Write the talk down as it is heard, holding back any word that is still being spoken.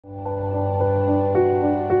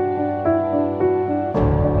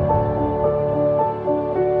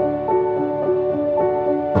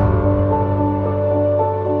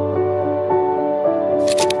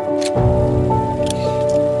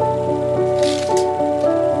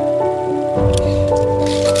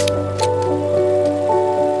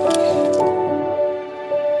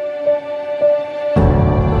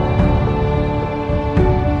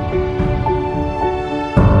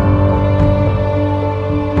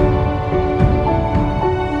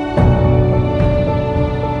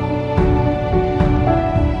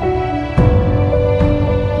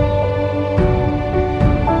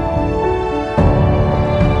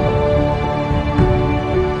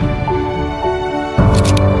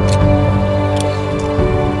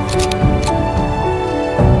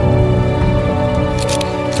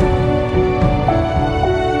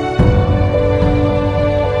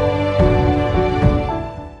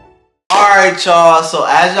Alright, y'all. So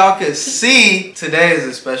as y'all can see, today is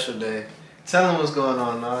a special day. Tell them what's going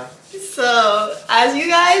on, Nai. So, as you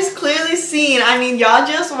guys clearly seen, I mean, y'all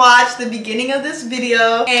just watched the beginning of this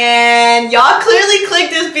video, and y'all clearly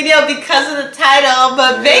clicked this video because of the title,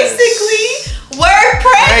 but basically, we're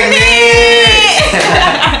pregnant!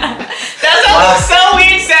 That sounds so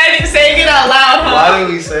weird saying it out loud, huh? Why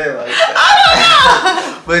do we say it like that? I don't know!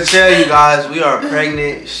 But yeah, you guys, we are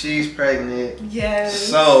pregnant. She's pregnant. Yes.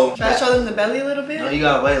 So, should I show them the belly a little bit? No, you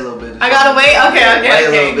gotta wait a little bit. I gotta wait?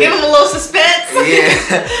 Okay. Give them a little suspense.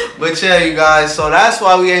 Yeah. But yeah, you guys, so that's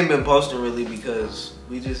why we ain't been posting really, because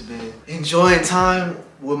we just been enjoying time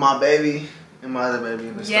with my baby and my other baby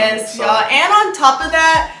in the Yes, y'all. And on top of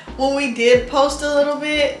that, when we did post a little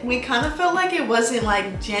bit, we kind of felt like it wasn't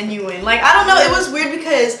like genuine. Like, I don't know, it was weird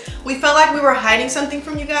because we felt like we were hiding something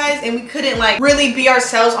from you guys and we couldn't like really be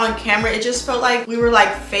ourselves on camera. It just felt like we were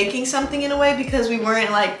like faking something in a way because we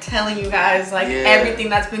weren't like telling you guys like everything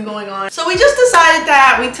that's been going on. So we just decided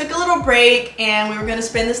that we took a little break and we were gonna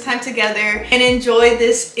spend this time together and enjoy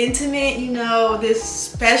this intimate, you know, this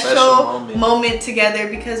special moment together,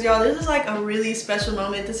 because y'all, this is like a really special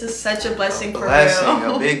moment. This is such a blessing for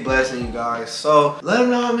real. A big blessing, you guys. So let them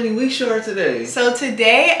know how many weeks you are today. So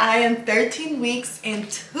today I am 13 weeks and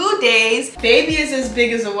 2 days. Baby is as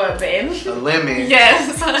big as a what, babe? A lemon.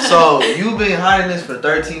 Yes. So you've been hiding this for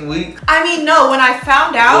 13 weeks? I mean, no, when I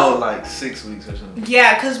found out. Well, like 6 weeks or something.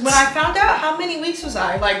 Yeah, because when I found out, how many weeks was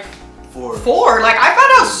I? Like 4. Like, I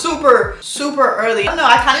found out super early. I don't know,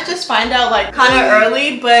 I kind of just find out like kind of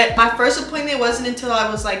early, but my first appointment wasn't until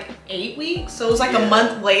I was like 8 weeks, so it was like a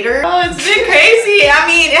month later. Oh, it's been crazy. I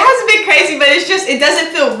mean, it hasn't been crazy, but it's just, it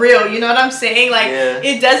doesn't feel real, you know what I'm saying? Like,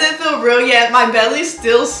 it doesn't feel real yet. My belly's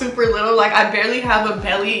still super little. Like, I barely have a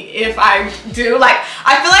belly if I do. Like,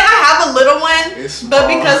 I feel like I have a little one, but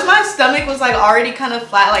because my stomach was like already kind of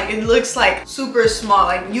flat, like it looks like super small.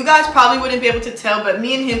 Like, you guys probably wouldn't be able to tell, but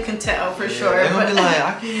me and him can tell for sure. They're gonna be like,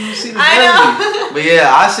 I can't even see the belly. I know. But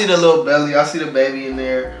yeah, I see the little belly. I see the baby in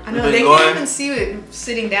there. I know, they can't even see it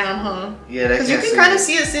sitting down, huh? Yeah, they can't. Because you can kind of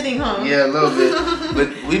see it sitting, huh? Yeah, a little bit.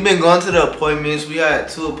 But we've been going to the appointments. We had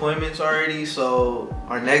 2 appointments already, so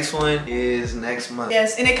our next one is next month.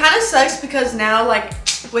 Yes, and it kind of sucks because now, like,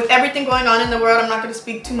 with everything going on in the world, I'm not going to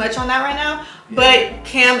speak too much on that right now, but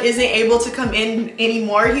Cam isn't able to come in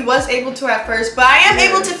anymore. He was able to at first, but I am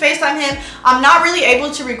able to FaceTime him. I'm not really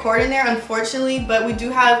able to record in there, unfortunately, but we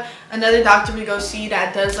do have another doctor we go see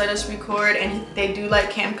that does let us record, and they do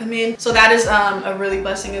let Cam come in. So that is a really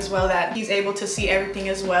blessing as well, that he's able to see everything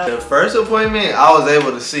as well. The first appointment, I was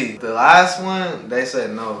able to see. The last one, they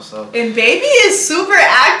said no, so. And baby is super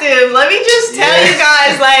active. Let me just tell you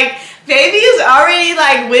guys, like, baby is already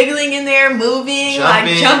like wiggling in there, moving,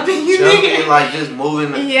 jumping, like just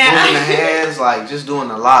moving the hands, like just doing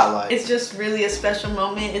a lot. Like, it's just really a special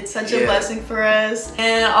moment. It's such a blessing for us,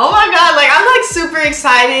 and oh my god, like I'm like super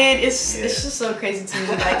excited. It's just so crazy to me.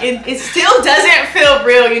 Like it still doesn't feel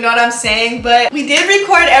real, you know what I'm saying? But we did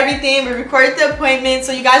record everything. We recorded the appointment,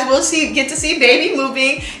 so you guys will get to see baby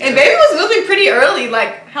moving, and baby was moving pretty early.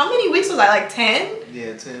 Like, how many weeks was I? Like 10?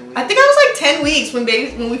 Yeah, 10 weeks. I think I was like 10 weeks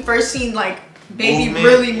when we first seen like baby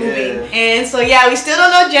really moving. And so yeah, we still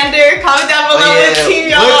don't know gender. Comment down below what team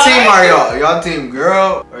y'all are. What team are y'all? Y'all team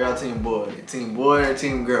girl or y'all team boy? Team boy or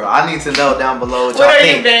team girl? I need to know down below what y'all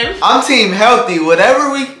think. What are you, babe? I'm team healthy. Whatever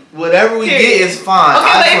we get is fine.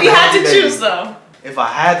 Okay, but if you had to choose though. If I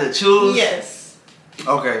had to choose? Yes.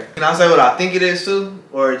 Okay. Can I say what I think it is too?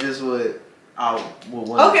 Or just what I would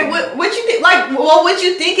want? Okay, what you think? Like, well, what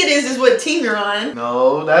you think it is what team you're on.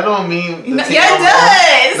 No, that don't mean. No, yeah,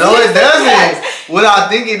 it does. No, it doesn't. What I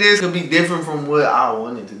think it is could be different from what I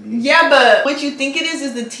want it to be. Yeah, but what you think it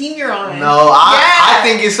is the team you're on. No, I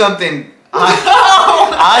think it's something.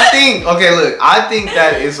 I think, okay, look, I think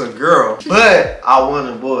that it's a girl, but I want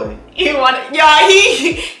a boy. You want it? Yeah,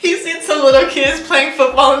 he seen some little kids playing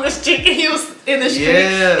football in the street, and he was in the street,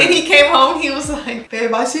 and he came home, he was like,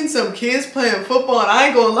 babe, I seen some kids playing football, and I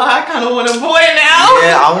ain't gonna lie, I kind of want a boy now.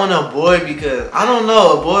 Yeah, I want a boy because, I don't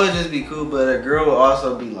know, a boy would just be cool, but a girl would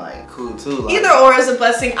also be like cool too. Like, either or is a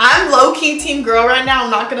blessing. I'm low-key team girl right now,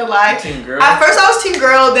 I'm not gonna lie. Team girl? At first I was team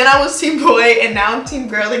girl, then I was team boy, and now I'm team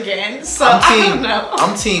girl again, so I don't know.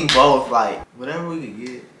 I'm team both, like, whatever we could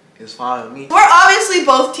get. It's fine with me. We're obviously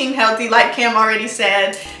both team healthy, like Cam already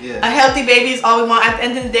said. Yeah. A healthy baby is all we want. At the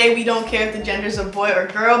end of the day, we don't care if the gender's a boy or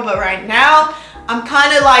girl, but right now, I'm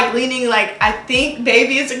kind of like leaning like, I think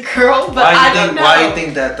baby is a girl, but I don't know. Why do you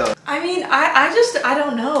think that though? I mean, I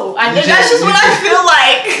don't know. That's just what I feel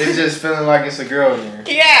like. It's just feeling like it's a girl in there.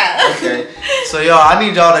 Yeah. Okay. So y'all, I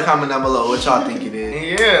need y'all to comment down below what y'all think it is.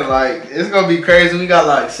 Yeah, like it's gonna be crazy. We got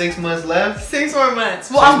like 6 months left. 6 more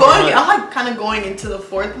months. Well, I'm like kind of going into the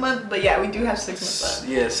 4th month, but yeah, we do have 6 months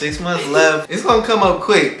left. Yeah, 6 months left. It's gonna come up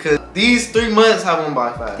quick because these 3 months have went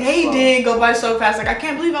by fast. They did go by so fast. Like I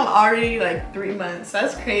can't believe I'm already like 3 months.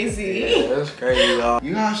 That's crazy. Yeah, that's crazy, y'all.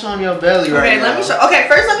 You gotta show me your belly right now. Let me show. Okay,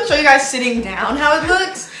 first let me show you guys sitting down how it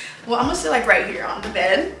looks. Well, I'm gonna sit like right here on the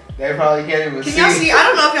bed. They probably can't even see. Can y'all see? I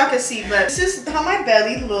don't know if y'all can see, but this is how my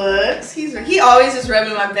belly looks. He always is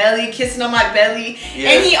rubbing my belly, kissing on my belly.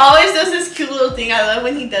 Yeah. And he always does this cute little thing. I love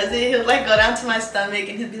when he does it. He'll like go down to my stomach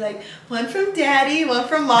and he'll be like, one from daddy, one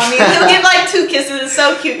from mommy. And he'll give like 2 kisses. It's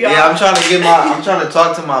so cute, y'all. Yeah, I'm trying to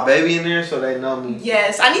talk to my baby in there so they know me.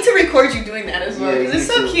 Yes, I need to record you doing that as well because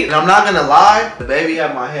it's so cute. And I'm not gonna lie, the baby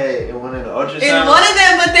had my head in one of the ultrasounds. In one of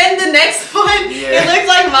them, but then the next one, it looks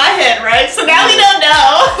like my head, right? So now we don't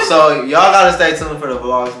know. So y'all gotta stay tuned for the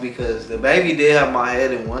vlogs because the baby did have my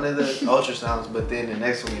head in one of the ultrasounds, but then the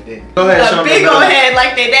next one it didn't. Go ahead, show me. A big old head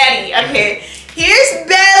like their daddy. Okay, here's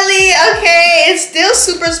belly. Okay, it's still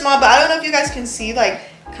super small, but I don't know if you guys can see like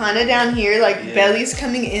kind of down here, like belly's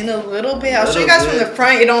coming in a little bit. I'll show you guys from the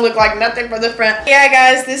front. It don't look like nothing from the front. Yeah,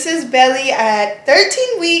 guys, this is belly at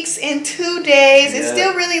 13 weeks and 2 days. It's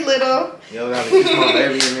still really little. Yo, gotta kiss my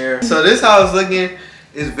baby in there. So this how it's looking.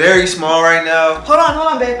 It's very small right now. Hold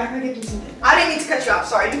on, babe. I gotta get you something. I didn't mean to cut you off.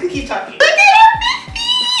 Sorry, you can keep talking. Look at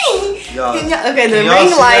it. Okay, the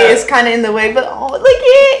ring light is kind of in the way, but oh, look at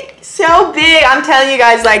it. So big. I'm telling you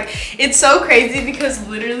guys, like, it's so crazy because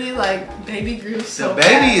literally, like, baby grew so fast.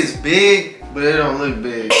 The baby is big, but it don't look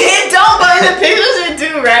big. It don't, but in the pictures it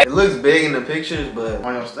do, right? It looks big in the pictures, but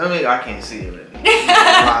on your stomach, I can't see it really.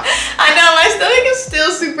 I know, my stomach is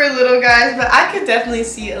still super little, guys, but I could definitely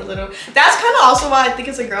see it a little. That's kind of also why I think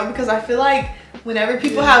it's a girl, because I feel like whenever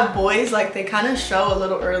people have boys, like, they kind of show a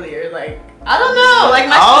little earlier, like, I don't know, like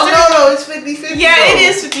my it's 50-50. Yeah, though. It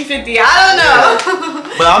is 50-50. I don't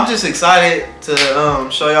know. But I'm just excited to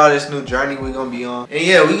show y'all this new journey we're gonna be on. And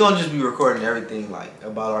yeah, we're gonna just be recording everything like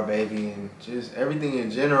about our baby and just everything in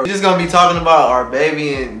general. We're just gonna be talking about our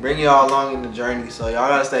baby and bring y'all along in the journey. So y'all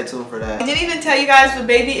gotta stay tuned for that. I didn't even tell you guys the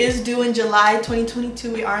baby is due in July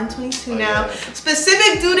 2022. We are in 22 now. Yeah.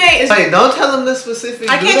 Specific due date is. Wait, don't tell them the specific.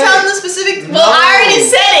 I can't tell them the specific. No. Well, I already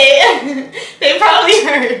said it. They probably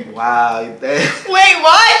heard. Wow. Wait,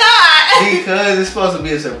 why not? Because it's supposed to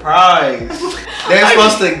be a surprise. They're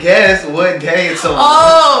supposed to guess what day it's on.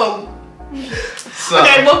 Oh. So,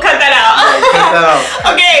 okay, we'll cut that out. Yeah, cut that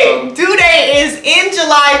out. Okay, due date is in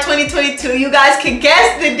July 2022. You guys can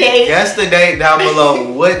guess the date. Guess the date down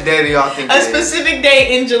below. What day do y'all think? A specific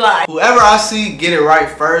date in July. Whoever I see get it right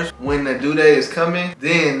first when the due date is coming,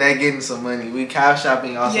 then they getting some money. We cash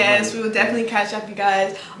shopping y'all some money. Yes, we will definitely cash up you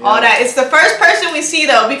guys. Yeah. All that. It's the first person we see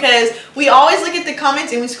though, because we always look at the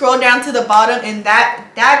comments and we scroll down to the bottom, and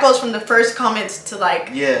that goes from the first comments to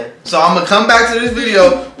like. Yeah. So I'm gonna come back to this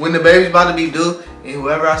video when the baby's about to be due. And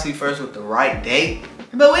whoever I see first with the right date.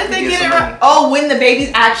 But what if they get it right? Oh, when the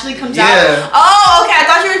baby actually comes out? Oh, okay. I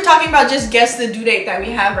thought you were talking about just guess the due date that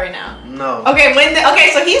we have right now. No. Okay,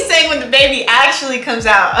 so he's saying when the baby actually comes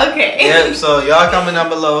out. Okay. Yep, so y'all comment down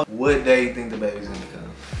below what day you think the baby's gonna come.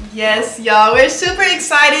 Yes, y'all, we're super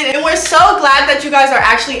excited and we're so glad that you guys are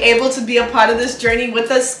actually able to be a part of this journey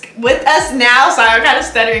with us now. Sorry, I'm kind of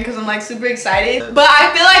stuttering because I'm like super excited, but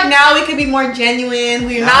I feel like now we can be more genuine.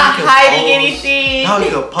 We're not hiding anything. Now we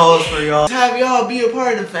can pose for y'all, have y'all be a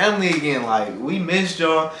part of the family again. Like, we missed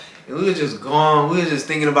y'all. We were just gone. We were just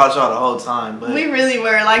thinking about y'all the whole time. But we really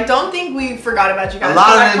were. Like, don't think we forgot about you guys. A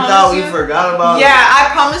lot of them thought we forgot about you. Yeah, I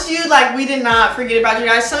promise you, like, we did not forget about you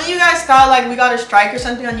guys. Some of you guys thought, like, we got a strike or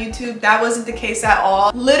something on YouTube. That wasn't the case at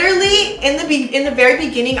all. Literally, in the very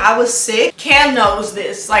beginning, I was sick. Cam knows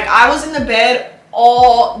this. Like, I was in the bed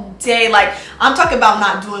all day. Like, I'm talking about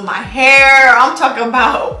not doing my hair. I'm talking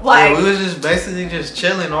about, like, we was just basically just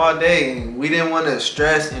chilling all day, and we didn't want to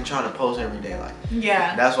stress and try to post every day. Like,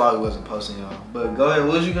 yeah, that's why we wasn't posting, y'all. But go ahead,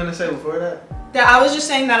 what was you gonna say before that? That I was just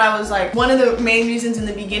saying that I was like, one of the main reasons in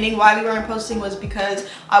the beginning why we weren't posting was because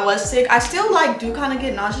I was sick. I still like do kind of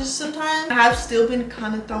get nauseous sometimes. I have still been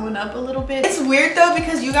kind of throwing up a little bit. It's weird though,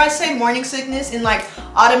 because you guys say morning sickness and like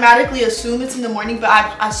automatically assume it's in the morning, but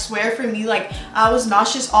I swear for me, like, I was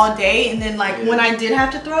nauseous all day, and then like when I did have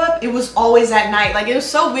to throw up, it was always at night. Like, it was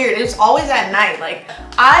so weird. It was always at night. Like,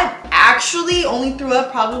 I actually only threw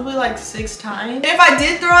up probably like 6 times. And if I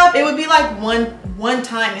did throw up, it would be like one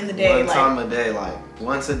time in the day. One time a day, like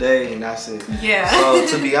once a day, and that's it. Yeah. So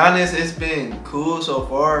to be honest, it's been cool so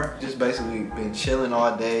far. Just basically been chilling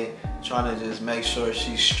all day, trying to just make sure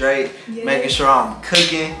she's straight, making sure I'm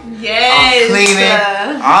cooking, I'm cleaning.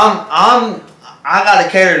 I gotta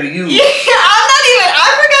cater to you. Yeah,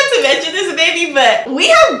 I forgot to mention this, baby, but we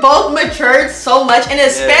have both matured so much, and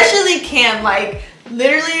especially Cam, like,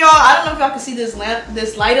 literally, y'all, I don't know if y'all can see this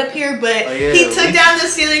light up here, but he took down the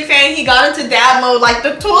ceiling fan, he got into dad mode, like,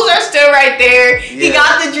 the tools are still right there, he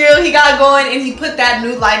got the drill, he got going, and he put that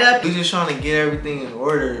new light up. We just trying to get everything in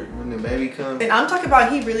order when the baby comes. And I'm talking about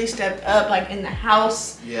he really stepped up, like, in the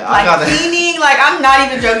house, yeah, like, cleaning, like, I'm not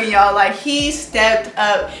even joking, y'all, like, he stepped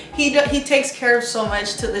up. He takes care of so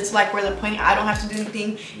much till it's like where the point I don't have to do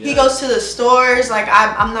anything. He goes to the stores, like,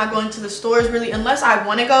 I'm not going to the stores really unless I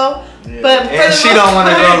want to go. But and she don't want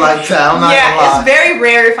to go like that. I'm not gonna lie. It's very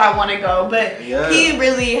rare if I want to go, but he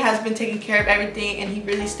really has been taking care of everything, and he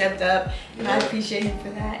really stepped up, and I appreciate him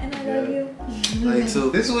for that, and I love you. Like,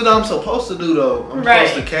 so this is what I'm supposed to do though. I'm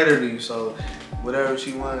supposed to cater to you, so whatever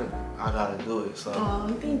she wants, I gotta do it. So,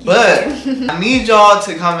 thank you. But I need y'all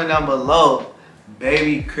to comment down below.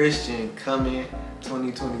 Baby Christian coming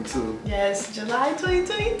 2022. Yes, July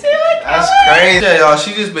 2022. That's crazy. Yeah, y'all,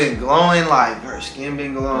 she just been glowing, like her skin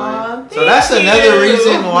been glowing. So that's you. another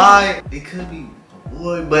reason why it could be a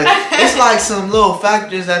boy, but it's like some little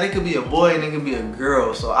factors that it could be a boy and it could be a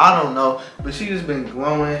girl. So I don't know, but she just been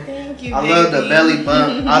glowing. Thank you, I baby. love the belly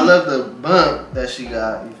bump. I love the bump that she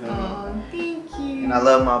got. You feel me? Thank you. And I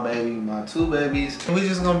love my baby, my two babies. And we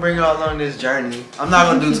just gonna bring y'all along this journey. I'm not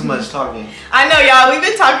gonna do too much talking. I know, y'all, we've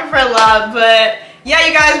been talking for a lot, but yeah,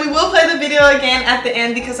 you guys, we will play the video again at the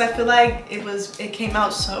end because I feel like it came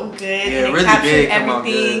out so good. Yeah, and it really captured did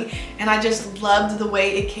everything. And I just loved the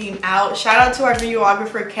way it came out. Shout out to our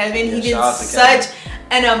videographer, Kevin. He did such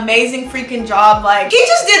an amazing freaking job. Like, he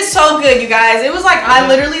just did so good, you guys. It was like, I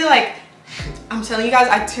literally, like, I'm telling you guys,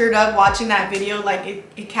 I teared up watching that video. Like,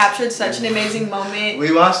 it captured such an amazing moment.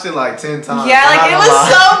 We watched it like 10 times. Yeah, like, it was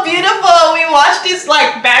so beautiful. We watched this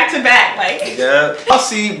like back to back. Like, yeah. Y'all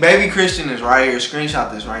see, baby Christian is right here.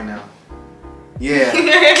 Screenshot this right now. Yeah.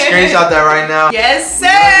 Screenshot that right now. Yes, sir.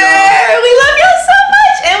 We love y'all so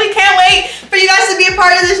much, and we can't wait for you guys to be a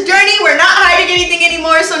part of this journey. We're not hiding anything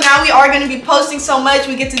anymore, so now we are going to be posting so much.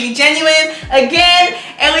 We get to be genuine again,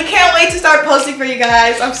 and we can't wait to start posting for you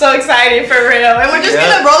guys. I'm so excited, for real. And we're just going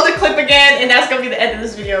to roll the clip again, and that's going to be the end of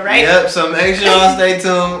this video, right? Yep, so make sure y'all stay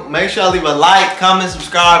tuned. Make sure y'all leave a like, comment,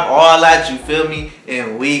 subscribe, all that, you feel me?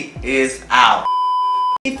 And we is out.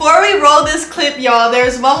 Before we roll this clip, y'all,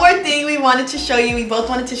 there's one more thing we wanted to show you. We both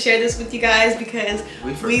wanted to share this with you guys because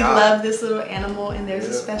we love this little animal, and there's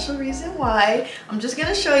a special reason why. I'm just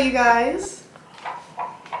gonna show you guys.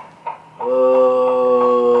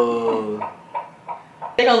 Oh.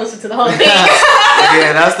 They're gonna listen to the whole thing.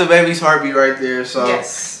 Yeah, that's the baby's heartbeat right there. So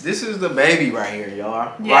this is the baby right here,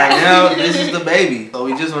 y'all. Yeah. Right now, this is the baby. So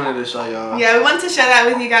we just wanted to show y'all. Yeah, we wanted to share that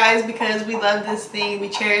with you guys because we love this thing. We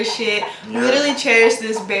cherish it. We literally cherish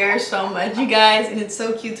this bear so much, you guys, and it's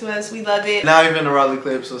so cute to us. We love it. Now you're gonna roll the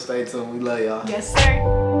clip, so stay tuned. We love y'all. Yes,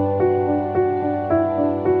 sir.